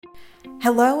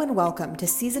Hello and welcome to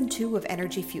Season 2 of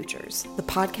Energy Futures, the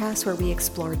podcast where we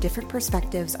explore different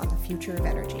perspectives on the future of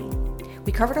energy.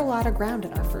 We covered a lot of ground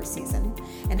in our first season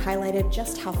and highlighted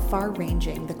just how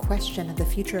far-ranging the question of the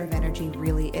future of energy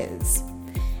really is.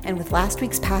 And with last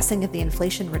week's passing of the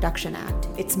Inflation Reduction Act,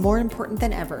 it's more important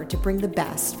than ever to bring the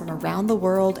best from around the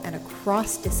world and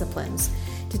across disciplines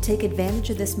to take advantage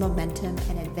of this momentum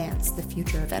and advance the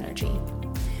future of energy.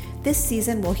 This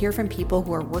season, we'll hear from people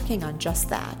who are working on just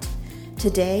that.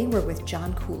 Today, we're with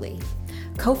John Cooley,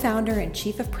 co-founder and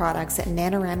chief of products at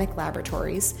Nanoramic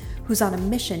Laboratories, who's on a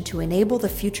mission to enable the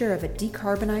future of a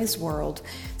decarbonized world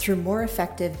through more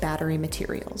effective battery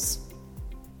materials.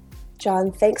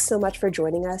 John, thanks so much for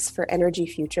joining us for Energy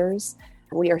Futures.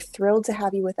 We are thrilled to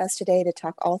have you with us today to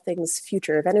talk all things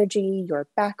future of energy, your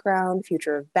background,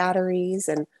 future of batteries,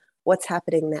 and what's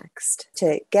happening next.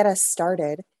 To get us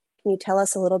started, can you tell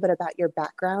us a little bit about your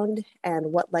background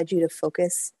and what led you to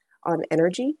focus on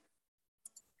energy?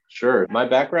 Sure. My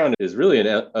background is really in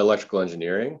electrical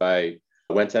engineering. I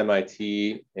went to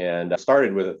MIT and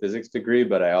started with a physics degree,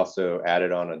 but I also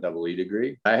added on a double E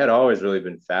degree. I had always really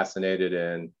been fascinated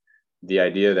in the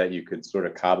idea that you could sort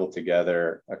of cobble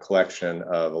together a collection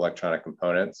of electronic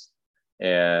components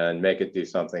and make it do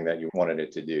something that you wanted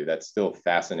it to do. That still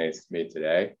fascinates me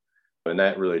today. And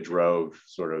that really drove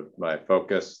sort of my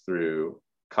focus through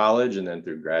college and then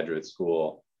through graduate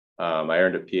school. I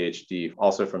earned a PhD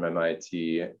also from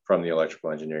MIT, from the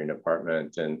electrical engineering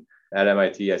department. And at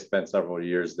MIT, I spent several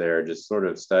years there just sort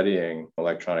of studying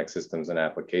electronic systems and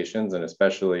applications, and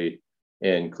especially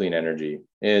in clean energy.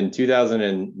 In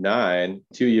 2009,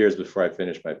 2 years before I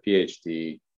finished my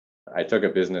PhD, I took a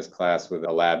business class with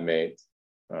a lab mate.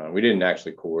 We didn't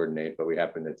actually coordinate, but we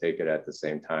happened to take it at the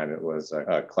same time. It was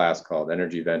a class called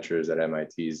Energy Ventures at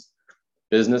MIT's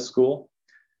business school.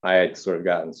 I had sort of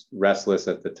gotten restless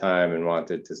at the time and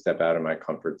wanted to step out of my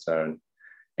comfort zone.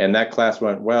 And that class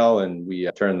went well, and we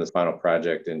turned this final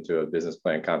project into a business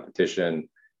plan competition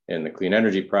in the Clean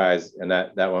Energy Prize, and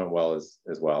that went well as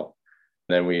well.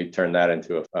 And then we turned that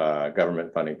into a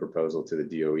government funding proposal to the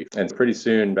DOE. And pretty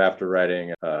soon after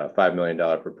writing a $5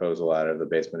 million proposal out of the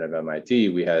basement of MIT,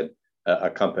 we had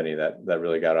a company that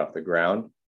really got off the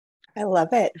ground. I love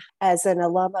it. As an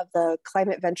alum of the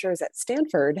Climate Ventures at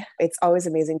Stanford, it's always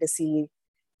amazing to see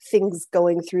things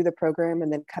going through the program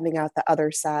and then coming out the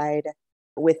other side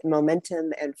with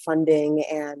momentum and funding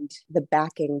and the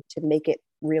backing to make it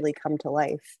really come to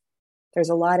life. There's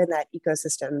a lot in that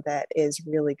ecosystem that is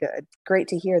really good. Great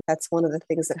to hear. That's one of the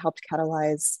things that helped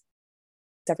catalyze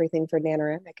everything for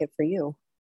Nanoramic and for you.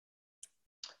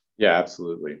 Yeah,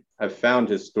 absolutely. I've found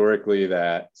historically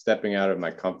that stepping out of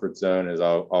my comfort zone has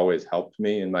always helped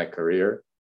me in my career.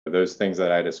 Those things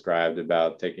that I described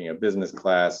about taking a business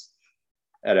class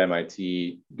at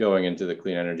MIT, going into the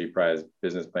Clean Energy Prize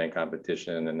business plan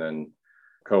competition, and then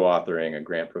co-authoring a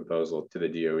grant proposal to the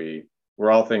DOE were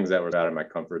all things that were out of my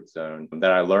comfort zone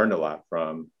that I learned a lot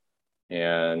from.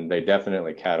 And they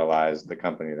definitely catalyzed the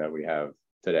company that we have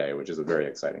today, which is a very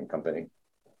exciting company.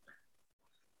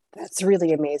 That's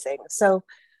really amazing. So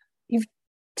you've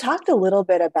talked a little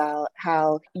bit about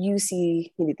how you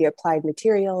see the applied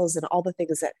materials and all the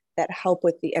things that help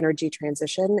with the energy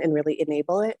transition and really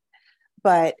enable it.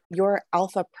 But your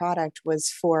alpha product was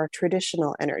for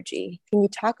traditional energy. Can you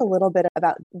talk a little bit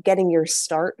about getting your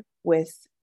start with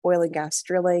oil and gas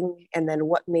drilling, and then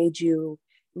what made you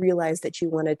realize that you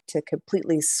wanted to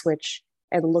completely switch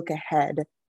and look ahead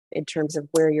in terms of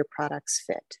where your products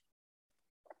fit?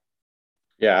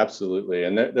 Yeah, absolutely.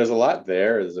 And there's a lot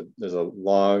there. There's a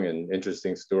long and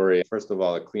interesting story. First of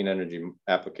all, the clean energy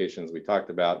applications we talked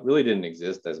about really didn't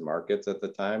exist as markets at the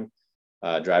time.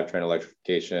 Drivetrain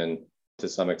electrification, to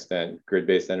some extent,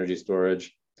 grid-based energy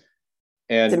storage.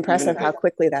 And it's impressive how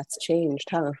quickly that's changed,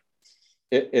 huh?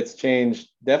 It's changed.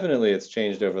 Definitely, it's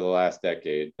changed over the last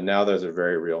decade. Now those are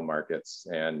very real markets.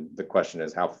 And the question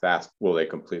is, how fast will they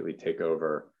completely take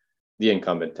over the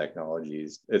incumbent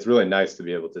technologies? It's really nice to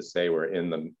be able to say we're in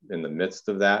the midst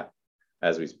of that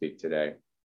as we speak today.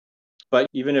 But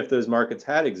even if those markets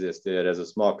had existed, as a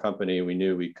small company, we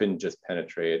knew we couldn't just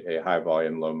penetrate a high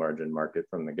volume, low margin market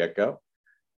from the get-go.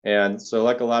 And so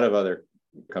like a lot of other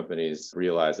companies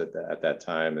realized at that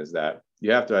time is that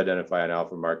you have to identify an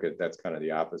alpha market that's kind of the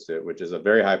opposite, which is a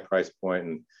very high price point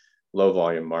and low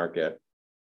volume market.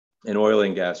 And oil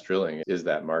and gas drilling is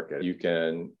that market. You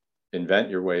can invent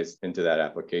your ways into that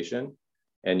application,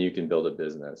 and you can build a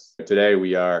business. Today,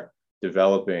 we are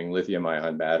developing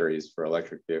lithium-ion batteries for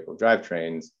electric vehicle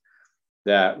drivetrains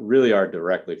that really are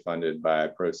directly funded by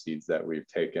proceeds that we've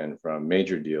taken from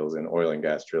major deals in oil and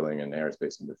gas drilling and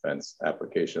aerospace and defense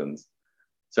applications.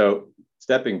 So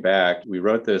stepping back, we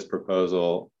wrote this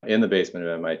proposal in the basement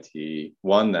of MIT,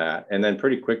 won that. And then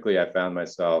pretty quickly, I found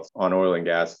myself on oil and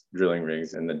gas drilling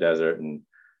rigs in the desert in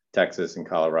Texas and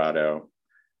Colorado.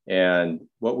 And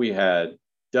what we had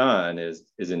done is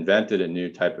invented a new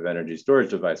type of energy storage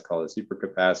device called a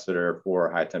supercapacitor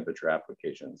for high temperature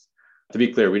applications. To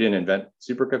be clear, we didn't invent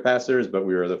supercapacitors, but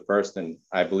we were the first, and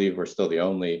I believe we're still the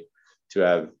only, to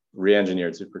have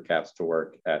re-engineered supercaps to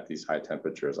work at these high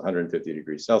temperatures, 150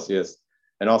 degrees Celsius,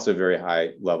 and also very high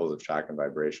levels of shock and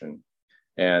vibration.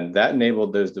 And that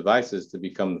enabled those devices to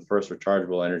become the first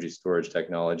rechargeable energy storage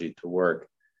technology to work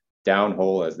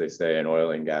downhole, as they say, in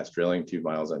oil and gas drilling 2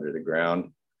 miles under the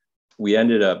ground. We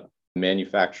ended up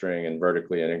manufacturing and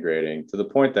vertically integrating to the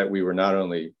point that we were not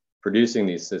only producing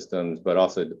these systems, but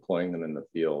also deploying them in the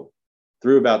field.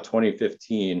 Through about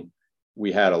 2015,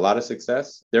 we had a lot of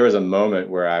success. There was a moment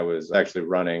where I was actually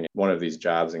running one of these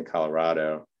jobs in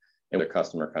Colorado, and the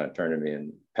customer kind of turned to me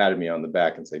and patted me on the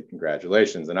back and said,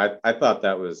 "Congratulations." And I thought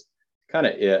that was kind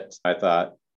of it. I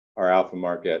thought our alpha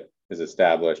market is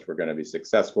established. We're going to be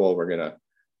successful. We're going to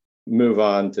move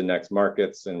on to next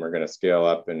markets, and we're going to scale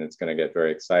up, and it's going to get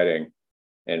very exciting.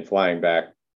 And flying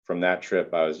back from that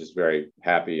trip, I was just very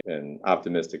happy and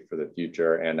optimistic for the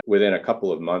future. And within a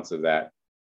couple of months of that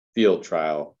field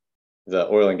trial, the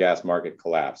oil and gas market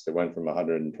collapsed. It went from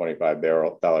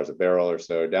 $125 a barrel or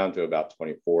so down to about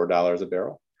 $24 a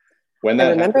barrel. When that I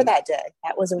remember happened, that day.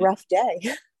 That was a rough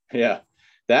day. yeah,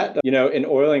 that, in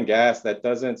oil and gas, that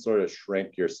doesn't sort of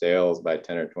shrink your sales by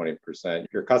 10 or 20%.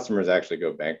 Your customers actually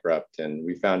go bankrupt. And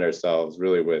we found ourselves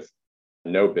really with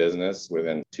no business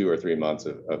within 2 or 3 months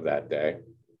of that day.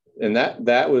 And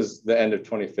that was the end of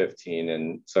 2015.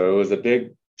 And so it was a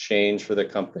big change for the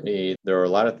company. There were a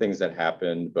lot of things that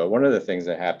happened, but one of the things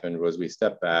that happened was we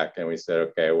stepped back and we said,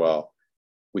 okay, well,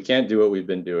 we can't do what we've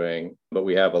been doing, but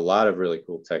we have a lot of really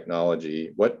cool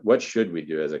technology. What should we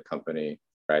do as a company?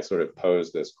 I sort of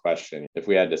posed this question: if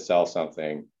we had to sell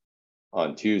something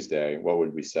on Tuesday, what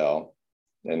would we sell?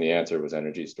 And the answer was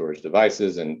energy storage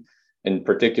devices, and in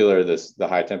particular, the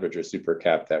high temperature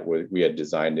supercap that we had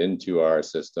designed into our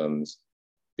systems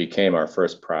became our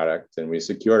first product. And we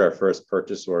secured our first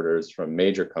purchase orders from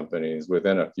major companies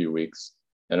within a few weeks,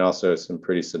 and also some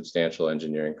pretty substantial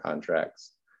engineering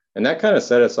contracts. And that kind of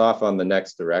set us off on the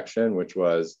next direction, which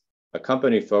was a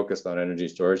company focused on energy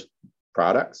storage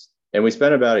products. And we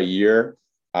spent about a year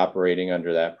operating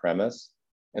under that premise.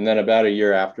 And then about a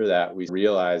year after that, we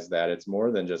realized that it's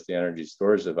more than just the energy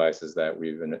storage devices that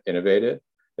we've innovated.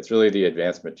 It's really the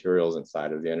advanced materials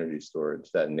inside of the energy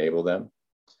storage that enable them.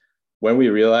 When we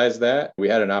realized that, we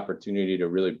had an opportunity to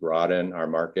really broaden our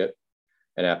market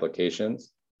and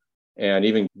applications, and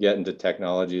even get into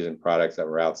technologies and products that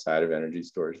were outside of energy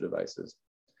storage devices.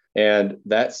 And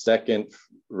that second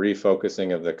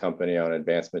refocusing of the company on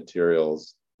advanced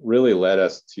materials really led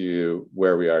us to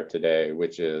where we are today,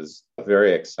 which is a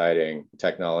very exciting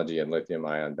technology in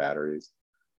lithium-ion batteries.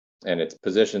 And it's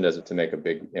positioned as to make a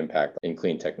big impact in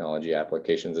clean technology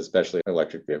applications, especially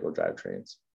electric vehicle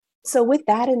drivetrains. So with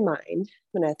that in mind,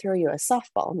 I'm going to throw you a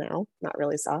softball now. Not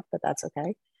really soft, but that's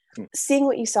okay. Seeing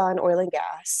what you saw in oil and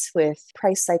gas with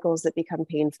price cycles that become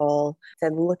painful,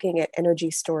 then looking at energy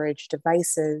storage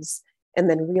devices, and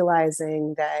then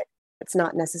realizing that it's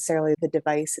not necessarily the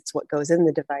device, it's what goes in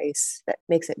the device that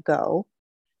makes it go.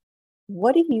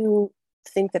 What do you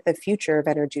think that the future of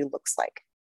energy looks like?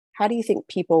 How do you think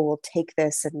people will take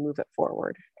this and move it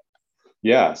forward?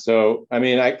 Yeah, so I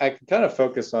mean, I can kind of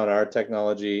focus on our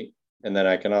technology, and then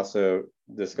I can also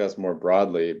discuss more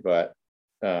broadly, but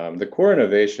the core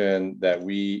innovation that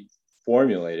we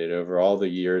formulated over all the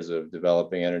years of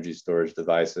developing energy storage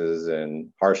devices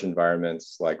in harsh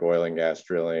environments like oil and gas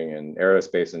drilling, and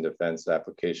aerospace and defense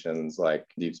applications like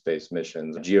deep space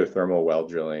missions, geothermal well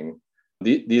drilling.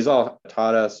 These all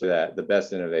taught us that the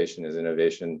best innovation is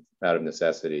innovation out of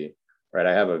necessity, right?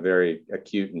 I have a very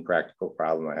acute and practical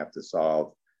problem I have to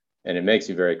solve, and it makes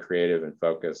you very creative and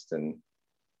focused. And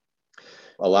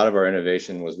a lot of our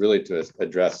innovation was really to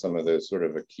address some of those sort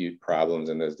of acute problems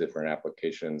in those different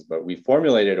applications. But we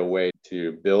formulated a way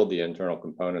to build the internal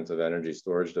components of energy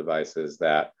storage devices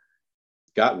that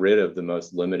got rid of the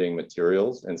most limiting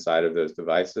materials inside of those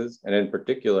devices. And in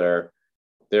particular,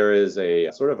 there is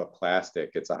a sort of a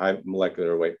plastic, it's a high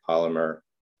molecular weight polymer,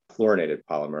 fluorinated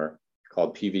polymer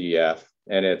called PVDF.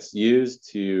 And it's used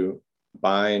to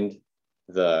bind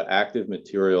the active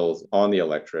materials on the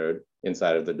electrode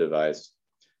inside of the device.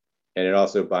 And it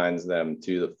also binds them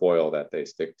to the foil that they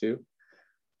stick to.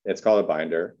 It's called a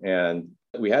binder. And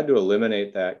we had to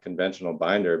eliminate that conventional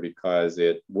binder because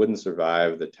it wouldn't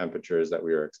survive the temperatures that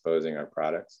we were exposing our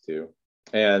products to.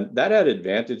 And that had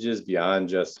advantages beyond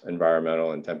just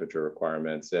environmental and temperature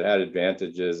requirements. It had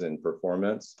advantages in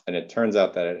performance. And it turns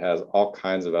out that it has all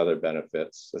kinds of other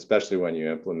benefits, especially when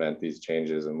you implement these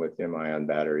changes in lithium ion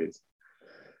batteries.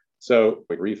 So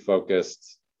we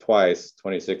refocused twice,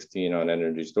 2016 on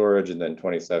energy storage and then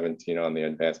 2017 on the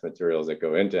advanced materials that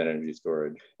go into energy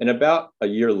storage. And about a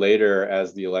year later,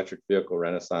 as the electric vehicle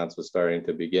renaissance was starting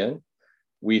to begin,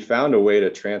 we found a way to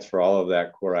transfer all of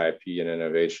that core IP and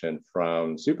innovation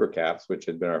from supercaps, which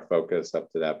had been our focus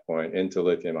up to that point, into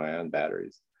lithium ion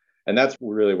batteries. And that's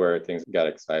really where things got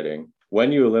exciting.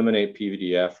 When you eliminate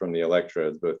PVDF from the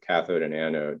electrodes, both cathode and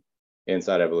anode,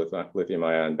 inside of a lithium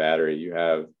ion battery, you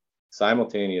have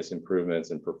simultaneous improvements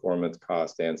in performance,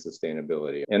 cost, and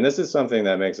sustainability. And this is something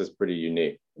that makes us pretty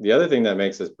unique. The other thing that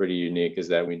makes us pretty unique is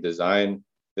that we design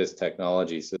this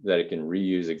technology so that it can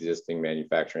reuse existing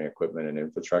manufacturing equipment and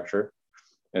infrastructure.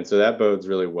 And so that bodes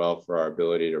really well for our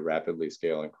ability to rapidly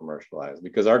scale and commercialize,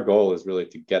 because our goal is really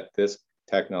to get this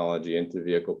technology into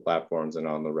vehicle platforms and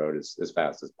on the road as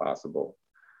fast as possible.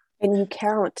 And you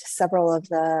count several of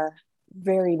the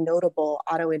very notable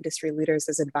auto industry leaders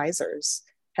as advisors.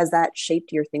 Has that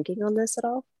shaped your thinking on this at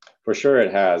all? For sure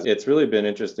it has. It's really been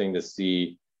interesting to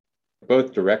see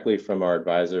both directly from our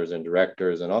advisors and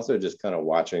directors, and also just kind of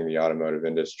watching the automotive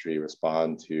industry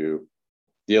respond to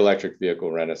the electric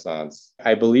vehicle renaissance.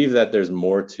 I believe that there's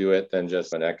more to it than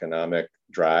just an economic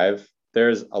drive.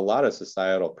 There's a lot of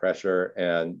societal pressure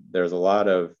and there's a lot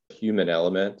of human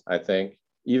element, I think,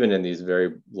 even in these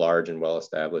very large and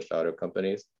well-established auto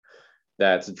companies,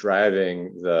 that's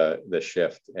driving the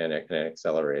shift and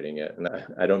accelerating it. And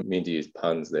I don't mean to use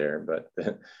puns there, but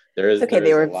there is. Okay,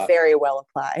 they were very well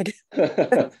applied.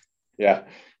 Yeah,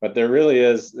 but there really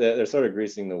is, they're sort of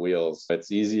greasing the wheels.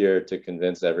 It's easier to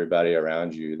convince everybody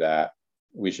around you that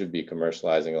we should be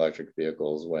commercializing electric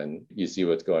vehicles when you see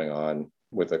what's going on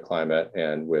with the climate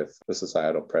and with the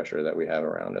societal pressure that we have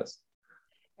around us.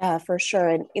 Yeah, for sure.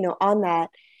 And, on that,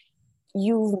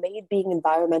 you've made being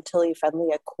environmentally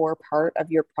friendly a core part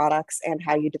of your products and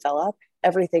how you develop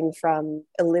everything from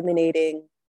eliminating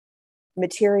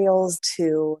materials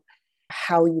to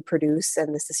how you produce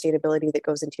and the sustainability that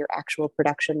goes into your actual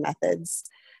production methods.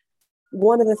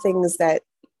 One of the things that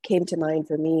came to mind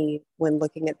for me when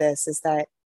looking at this is that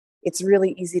it's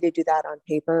really easy to do that on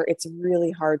paper. It's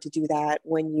really hard to do that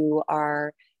when you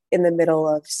are in the middle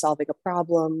of solving a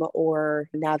problem or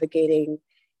navigating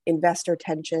investor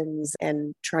tensions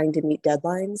and trying to meet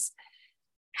deadlines.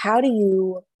 How do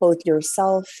you, both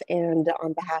yourself and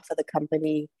on behalf of the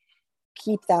company,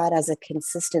 keep that as a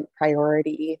consistent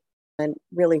priority and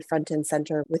really front and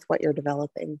center with what you're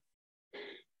developing?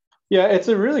 Yeah, it's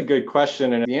a really good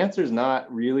question. And the answer is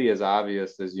not really as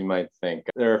obvious as you might think.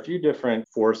 There are a few different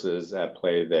forces at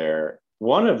play there.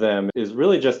 One of them is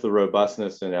really just the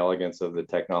robustness and elegance of the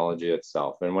technology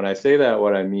itself. And when I say that,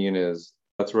 what I mean is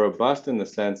it's robust in the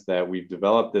sense that we've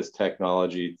developed this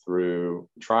technology through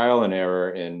trial and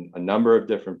error in a number of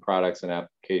different products and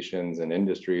applications and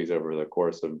industries over the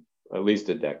course of at least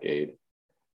a decade,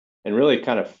 and really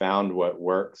kind of found what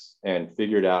works and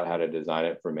figured out how to design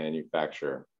it for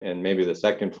manufacture. And maybe the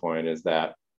second point is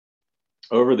that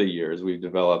over the years, we've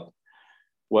developed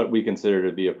what we consider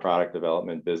to be a product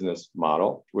development business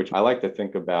model, which I like to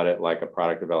think about it like a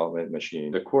product development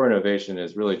machine. The core innovation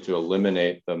is really to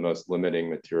eliminate the most limiting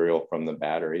material from the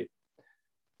battery.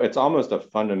 It's almost a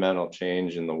fundamental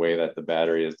change in the way that the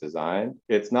battery is designed.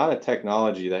 It's not a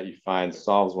technology that you find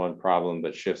solves one problem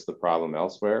but shifts the problem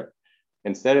elsewhere.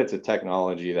 Instead, it's a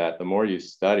technology that the more you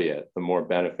study it, the more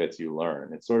benefits you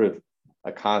learn. It's sort of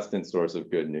a constant source of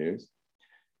good news.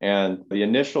 And the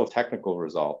initial technical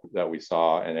result that we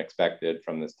saw and expected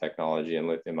from this technology in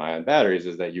lithium-ion batteries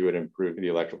is that you would improve the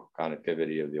electrical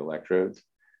conductivity of the electrodes,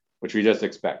 which we just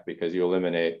expect because you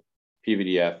eliminate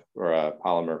PVDF or a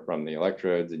polymer from the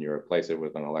electrodes and you replace it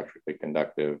with an electrically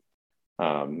conductive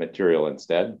material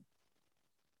instead.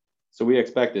 So we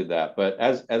expected that. But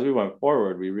as we went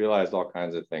forward, we realized all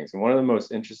kinds of things. And one of the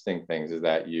most interesting things is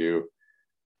that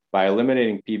by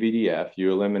eliminating PVDF,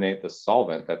 you eliminate the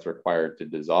solvent that's required to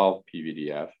dissolve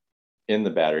PVDF in the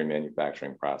battery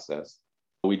manufacturing process.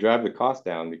 We drive the cost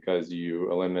down because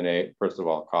you eliminate, first of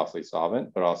all, costly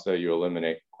solvent, but also you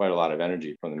eliminate quite a lot of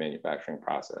energy from the manufacturing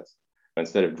process.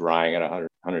 Instead of drying at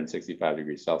 165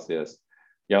 degrees Celsius,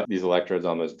 these electrodes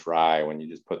almost dry when you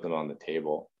just put them on the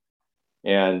table.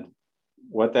 And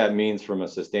what that means from a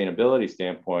sustainability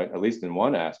standpoint, at least in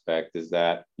one aspect, is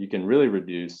that you can really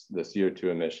reduce the CO2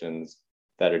 emissions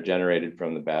that are generated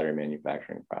from the battery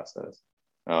manufacturing process.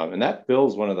 And that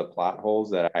fills one of the plot holes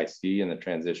that I see in the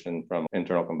transition from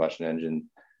internal combustion engine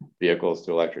vehicles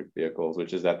to electric vehicles,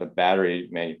 which is that the battery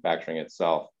manufacturing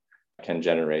itself can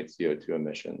generate CO2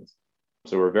 emissions.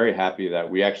 So we're very happy that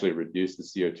we actually reduced the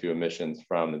CO2 emissions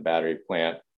from the battery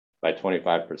plant by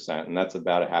 25%. And that's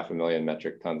about 500,000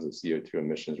 metric tons of CO2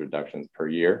 emissions reductions per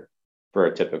year for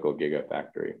a typical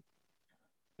gigafactory.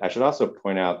 I should also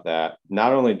point out that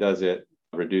not only does it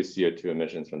reduce CO2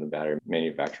 emissions from the battery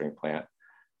manufacturing plant,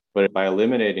 but by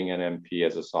eliminating NMP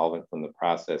as a solvent from the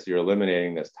process, you're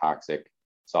eliminating this toxic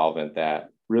solvent that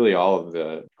really all of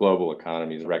the global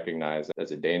economies recognize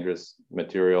as a dangerous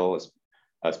material,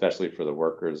 especially for the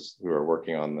workers who are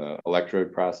working on the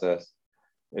electrode process.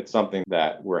 It's something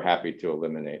that we're happy to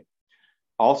eliminate.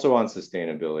 Also on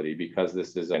sustainability, because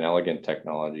this is an elegant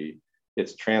technology,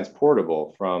 it's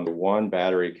transportable from one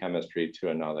battery chemistry to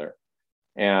another.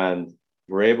 And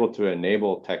we're able to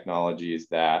enable technologies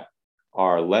that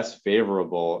are less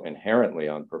favorable inherently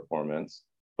on performance,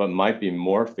 but might be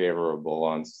more favorable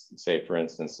on, say, for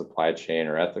instance, supply chain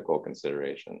or ethical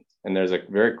considerations. And there's a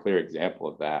very clear example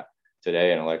of that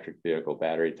today in electric vehicle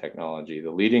battery technology.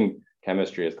 The leading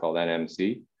chemistry is called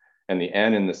NMC, and the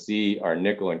N and the C are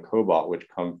nickel and cobalt, which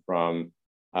come from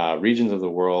regions of the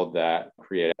world that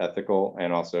create ethical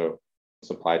and also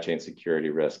supply chain security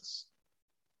risks.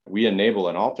 We enable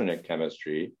an alternate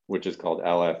chemistry, which is called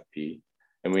LFP,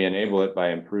 and we enable it by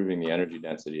improving the energy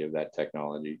density of that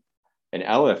technology. And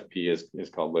LFP is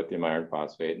called lithium iron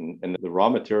phosphate, and the raw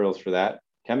materials for that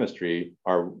chemistry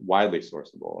are widely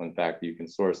sourceable. In fact, you can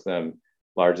source them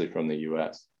largely from the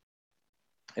US.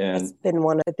 And it's been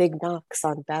one of the big knocks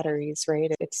on batteries,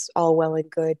 right? It's all well and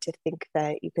good to think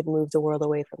that you could move the world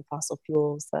away from fossil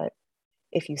fuels, but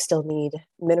if you still need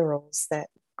minerals that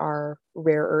are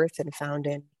rare earth and found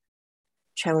in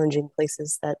challenging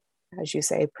places that, as you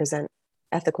say, present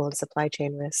ethical and supply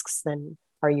chain risks, then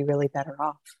are you really better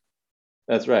off?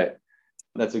 That's right.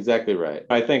 That's exactly right.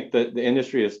 I think that the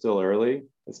industry is still early.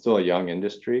 It's still a young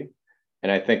industry.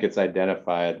 And I think it's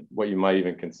identified what you might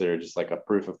even consider just like a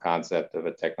proof of concept of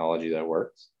a technology that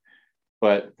works.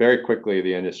 But very quickly,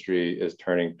 the industry is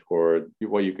turning toward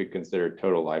what you could consider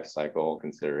total life cycle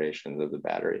considerations of the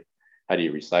battery. How do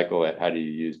you recycle it? How do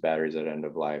you use batteries at end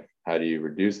of life? How do you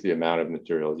reduce the amount of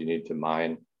materials you need to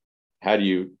mine? How do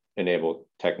you enable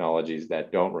technologies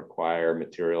that don't require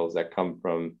materials that come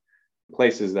from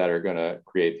places that are going to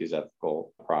create these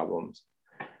ethical problems?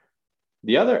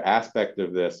 The other aspect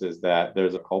of this is that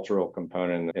there's a cultural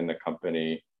component in the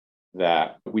company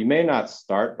that we may not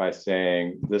start by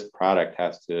saying this product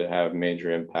has to have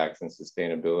major impacts in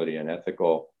sustainability and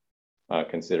ethical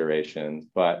considerations.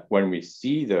 But when we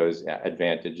see those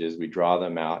advantages, we draw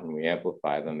them out and we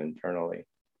amplify them internally.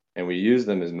 And we use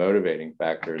them as motivating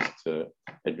factors to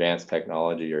advance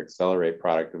technology or accelerate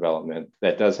product development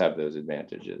that does have those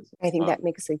advantages. I think that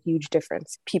makes a huge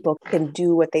difference. People can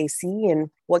do what they see, and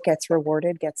what gets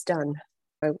rewarded gets done.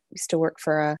 I used to work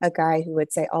for a guy who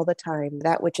would say all the time,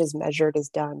 that which is measured is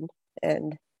done.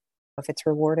 And if it's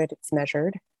rewarded, it's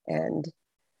measured. And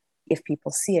if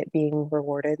people see it being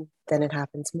rewarded, then it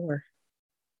happens more.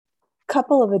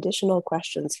 Couple of additional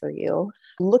questions for you.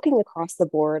 Looking across the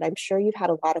board, I'm sure you've had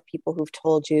a lot of people who've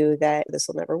told you that this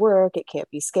will never work, it can't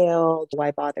be scaled,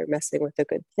 why bother messing with a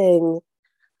good thing?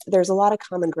 There's a lot of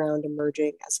common ground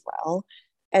emerging as well.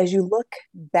 As you look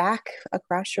back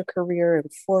across your career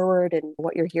and forward and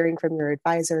what you're hearing from your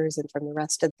advisors and from the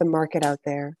rest of the market out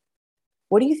there,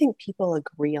 what do you think people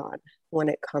agree on when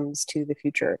it comes to the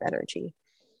future of energy?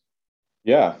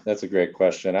 Yeah, that's a great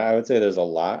question. I would say there's a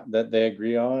lot that they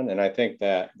agree on. And I think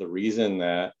that the reason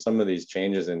that some of these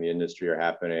changes in the industry are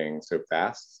happening so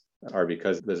fast are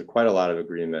because there's quite a lot of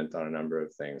agreement on a number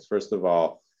of things. First of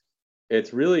all,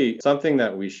 it's really something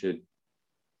that we should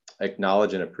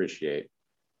acknowledge and appreciate,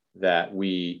 that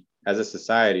we as a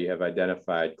society have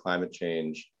identified climate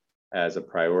change as a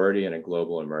priority and a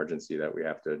global emergency that we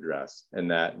have to address,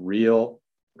 and that real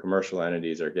commercial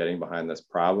entities are getting behind this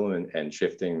problem and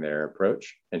shifting their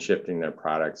approach and shifting their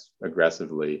products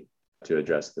aggressively to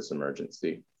address this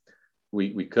emergency.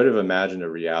 We could have imagined a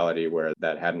reality where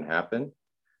that hadn't happened,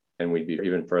 and we'd be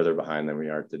even further behind than we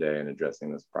are today in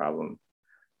addressing this problem.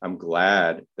 I'm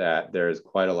glad that there is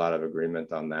quite a lot of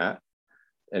agreement on that,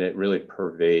 and it really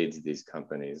pervades these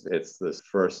companies. It's this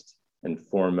first and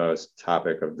foremost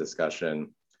topic of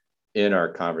discussion in our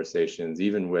conversations,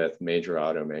 even with major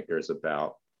automakers,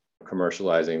 about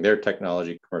commercializing their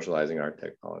technology, commercializing our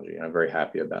technology. And I'm very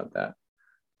happy about that.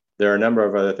 There are a number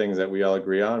of other things that we all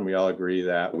agree on. We all agree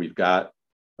that we've got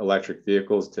electric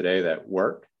vehicles today that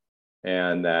work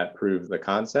and that prove the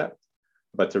concept,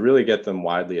 but to really get them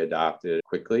widely adopted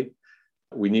quickly,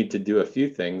 We need to do a few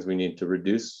things. We need to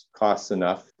reduce costs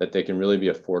enough that they can really be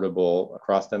affordable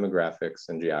across demographics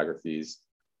and geographies.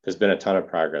 There's been a ton of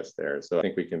progress there. So I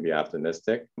think we can be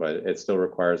optimistic, but it still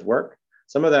requires work.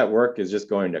 Some of that work is just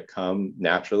going to come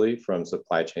naturally from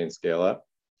supply chain scale up,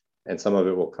 and some of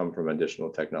it will come from additional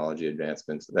technology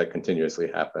advancements that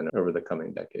continuously happen over the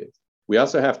coming decades. We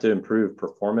also have to improve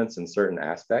performance in certain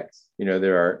aspects.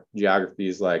 There are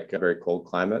geographies like very cold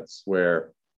climates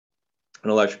where an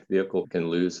electric vehicle can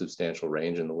lose substantial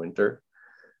range in the winter.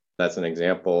 That's an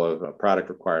example of a product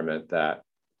requirement that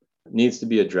needs to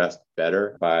be addressed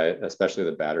better by especially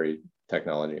the battery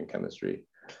technology and chemistry.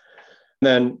 And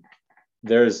then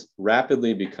there's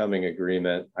rapidly becoming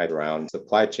agreement around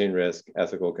supply chain risk,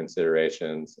 ethical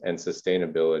considerations, and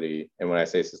sustainability. And when I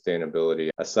say sustainability,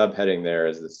 a subheading there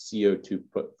is the CO2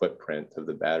 footprint of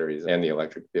the batteries and the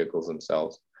electric vehicles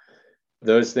themselves.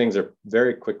 Those things are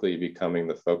very quickly becoming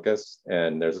the focus,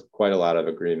 and there's quite a lot of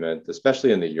agreement,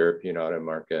 especially in the European auto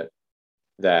market,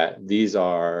 that these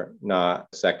are not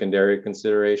secondary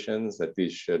considerations, that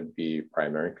these should be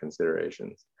primary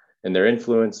considerations. And they're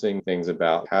influencing things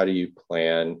about how do you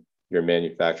plan your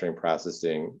manufacturing,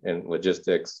 processing, and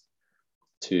logistics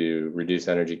to reduce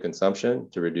energy consumption,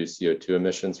 to reduce CO2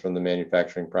 emissions from the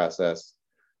manufacturing process,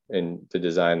 and to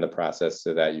design the process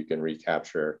so that you can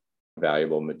recapture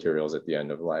valuable materials at the end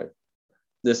of life.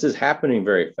 This is happening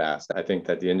very fast. I think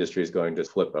that the industry is going to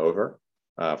flip over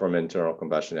from internal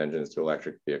combustion engines to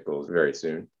electric vehicles very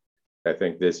soon. I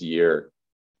think this year,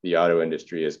 the auto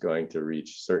industry is going to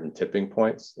reach certain tipping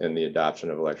points in the adoption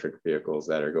of electric vehicles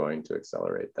that are going to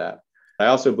accelerate that. I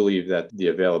also believe that the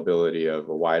availability of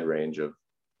a wide range of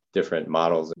different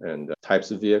models and types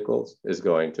of vehicles is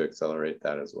going to accelerate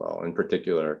that as well. In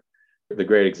particular, the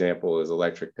great example is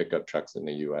electric pickup trucks in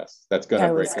the US. That's going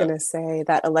to break up. I was going to say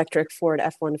that electric Ford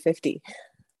F-150.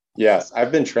 Yes,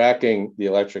 I've been tracking the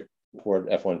electric Ford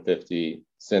F-150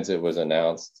 since it was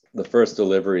announced. The first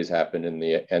deliveries happened in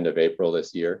the end of April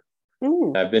this year.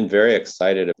 I've been very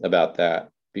excited about that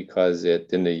because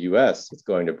in the US, it's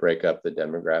going to break up the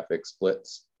demographic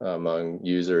splits among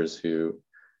users who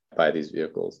buy these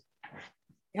vehicles.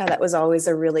 Yeah, that was always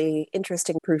a really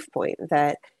interesting proof point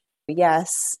that,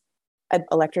 yes,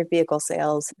 electric vehicle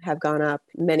sales have gone up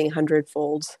many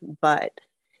hundredfold, but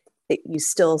you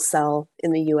still sell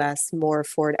in the US more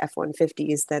Ford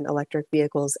F-150s than electric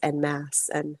vehicles en masse.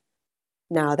 And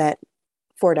now that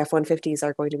Ford F-150s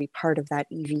are going to be part of that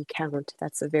EV count,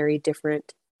 that's a very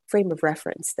different frame of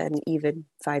reference than even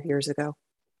 5 years ago,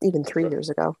 even 3 years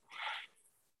ago.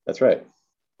 That's right.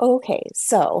 Okay,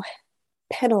 so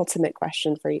penultimate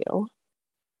question for you.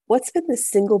 What's been the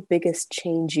single biggest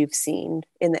change you've seen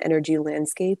in the energy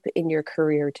landscape in your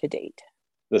career to date?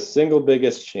 The single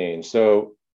biggest change.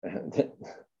 So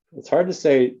it's hard to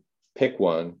say pick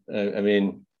one. I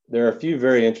mean, there are a few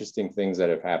very interesting things that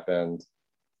have happened.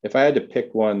 If I had to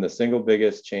pick one, the single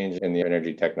biggest change in the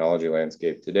energy technology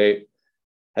landscape to date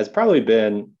has probably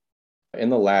been in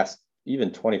the last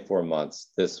even 24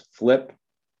 months, this flip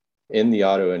in the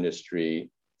auto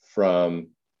industry from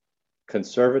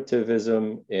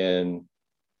conservatism in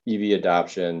EV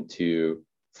adoption to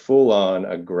full-on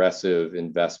aggressive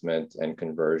investment and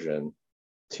conversion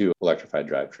to electrified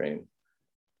drivetrain.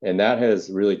 And that has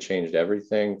really changed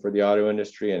everything for the auto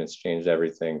industry, and it's changed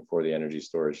everything for the energy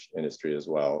storage industry as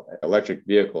well. Electric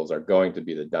vehicles are going to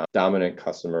be the dominant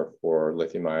customer for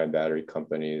lithium-ion battery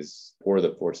companies for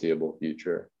the foreseeable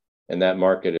future. And that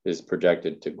market is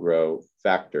projected to grow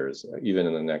factors even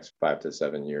in the next 5 to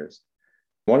 7 years.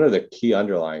 One of the key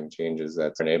underlying changes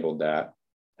that's enabled that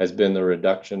has been the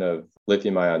reduction of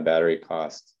lithium-ion battery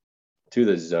costs to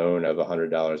the zone of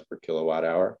 $100 per kilowatt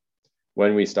hour.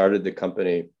 When we started the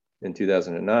company in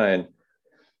 2009,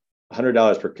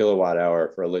 $100 per kilowatt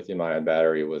hour for a lithium-ion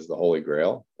battery was the holy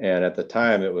grail. And at the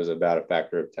time, it was about a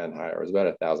factor of 10 higher. It was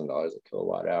about $1,000 a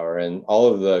kilowatt hour. And all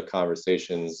of the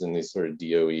conversations in these sort of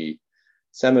DOE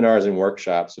seminars and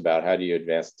workshops about how do you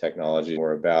advance the technology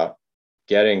were about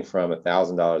getting from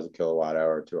 $1,000 a kilowatt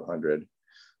hour to 100.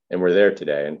 And we're there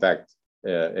today. In fact,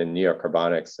 in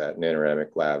NeoCarbonics at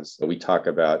NanoRamic Labs, we talk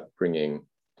about bringing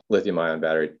lithium-ion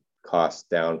battery costs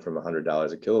down from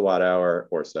 $100 a kilowatt hour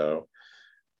or so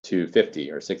to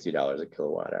 $50 or $60 a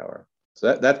kilowatt hour.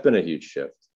 So that's been a huge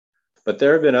shift. But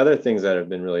there have been other things that have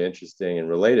been really interesting and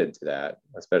related to that,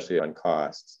 especially on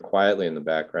costs. Quietly in the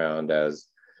background, as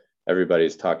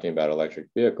everybody's talking about electric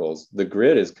vehicles, the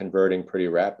grid is converting pretty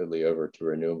rapidly over to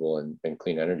renewable and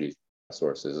clean energy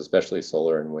sources, especially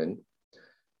solar and wind.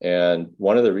 And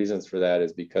one of the reasons for that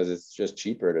is because it's just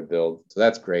cheaper to build. So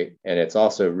that's great. And it's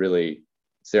also really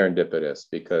serendipitous,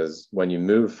 because when you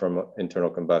move from internal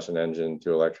combustion engine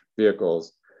to electric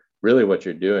vehicles, really what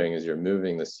you're doing is you're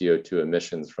moving the CO2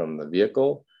 emissions from the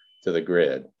vehicle to the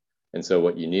grid. And so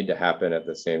what you need to happen at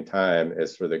the same time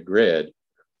is for the grid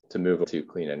to move to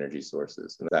clean energy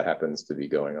sources. And that happens to be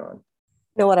going on.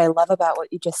 You know, what I love about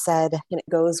what you just said, and it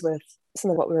goes with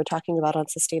some of what we were talking about on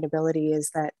sustainability,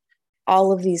 is that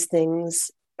all of these things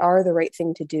are the right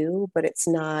thing to do, but it's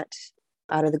not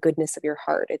out of the goodness of your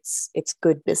heart. It's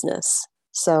good business.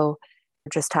 So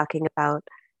we're just talking about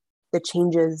the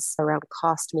changes around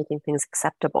cost, making things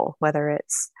acceptable, whether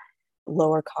it's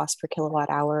lower cost per kilowatt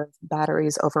hour of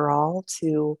batteries overall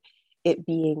to it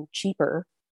being cheaper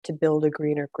to build a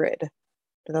greener grid.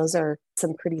 Those are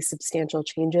some pretty substantial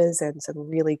changes and some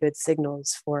really good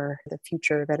signals for the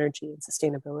future of energy and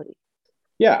sustainability.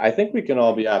 Yeah, I think we can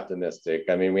all be optimistic.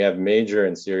 I mean, we have major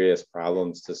and serious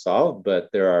problems to solve, but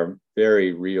there are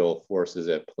very real forces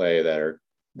at play that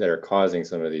are causing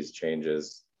some of these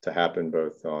changes to happen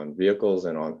both on vehicles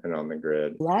and on the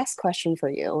grid. Last question for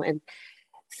you, and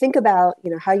think about,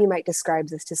 how you might describe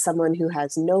this to someone who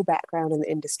has no background in the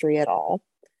industry at all.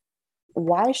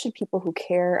 Why should people who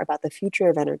care about the future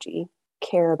of energy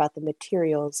care about the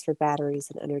materials for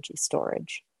batteries and energy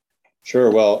storage?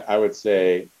 Sure. Well, I would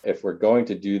say if we're going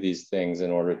to do these things in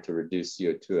order to reduce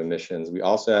CO2 emissions, we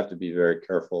also have to be very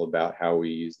careful about how we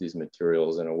use these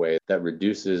materials in a way that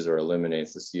reduces or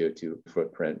eliminates the CO2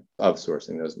 footprint of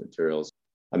sourcing those materials.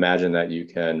 Imagine that you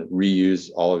can reuse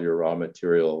all of your raw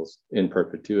materials in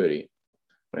perpetuity.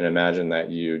 And imagine that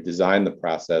you design the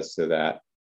process so that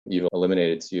you've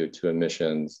eliminated CO2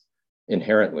 emissions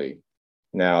inherently.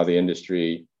 Now, the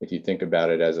industry, if you think about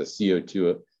it as a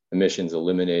CO2 emissions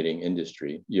eliminating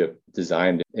industry, you have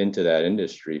designed into that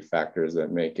industry factors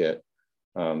that make it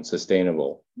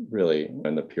sustainable, really,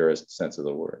 in the purest sense of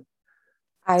the word.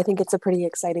 I think it's a pretty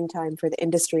exciting time for the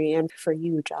industry and for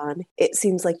you, John. It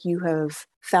seems like you have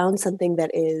found something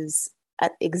that is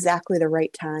at exactly the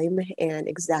right time and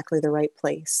exactly the right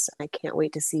place. I can't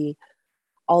wait to see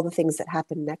all the things that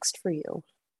happen next for you.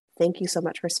 Thank you so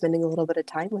much for spending a little bit of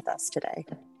time with us today.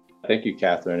 Thank you,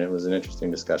 Catherine. It was an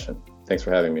interesting discussion. Thanks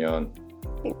for having me on.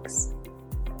 Thanks.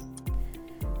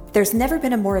 There's never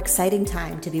been a more exciting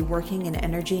time to be working in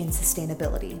energy and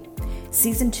sustainability.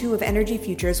 Season 2 of Energy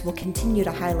Futures will continue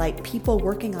to highlight people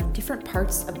working on different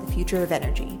parts of the future of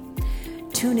energy.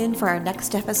 Tune in for our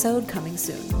next episode coming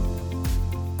soon.